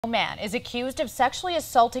A man is accused of sexually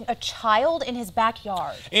assaulting a child in his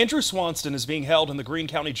backyard. Andrew Swanston is being held in the Greene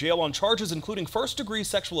County Jail on charges including first-degree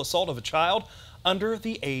sexual assault of a child under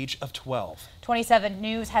the age of 12. 27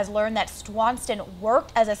 News has learned that Swanston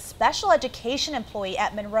worked as a special education employee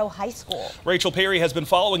at Monroe High School. Rachel Perry has been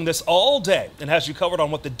following this all day and has you covered on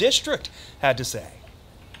what the district had to say.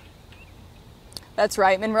 That's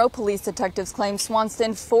right. Monroe police detectives claim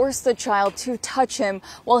Swanston forced the child to touch him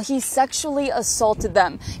while he sexually assaulted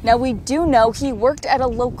them. Now, we do know he worked at a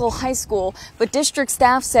local high school, but district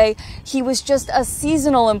staff say he was just a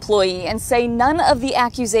seasonal employee and say none of the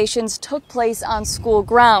accusations took place on school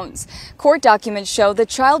grounds. Court documents show the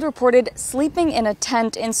child reported sleeping in a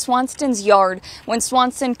tent in Swanston's yard when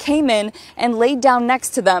Swanston came in and laid down next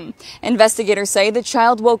to them. Investigators say the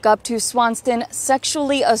child woke up to Swanston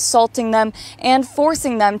sexually assaulting them and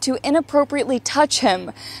forcing them to inappropriately touch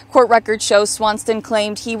him. Court records show Swanston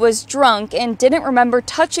claimed he was drunk and didn't remember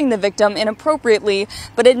touching the victim inappropriately,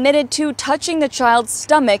 but admitted to touching the child's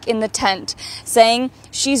stomach in the tent, saying,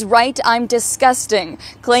 "She's right, I'm disgusting,"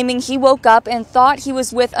 claiming he woke up and thought he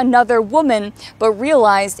was with another woman, but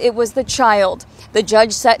realized it was the child. The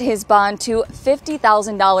judge set his bond to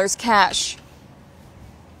 $50,000 cash.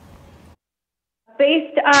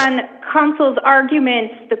 Based on counsel's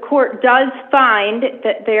arguments, the court does find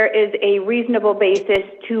that there is a reasonable basis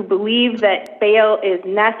to believe that bail is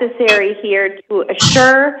necessary here to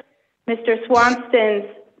assure Mr. Swanston's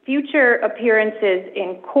future appearances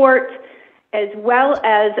in court, as well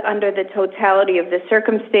as under the totality of the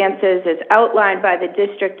circumstances as outlined by the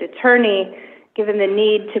district attorney, given the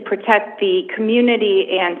need to protect the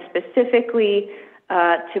community and specifically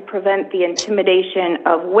to prevent the intimidation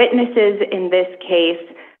of witnesses in this case.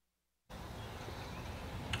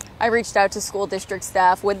 I reached out to school district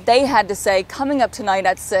staff, what they had to say coming up tonight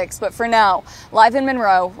at 6. But for now, live in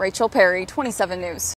Monroe, Rachel Perry, 27 News.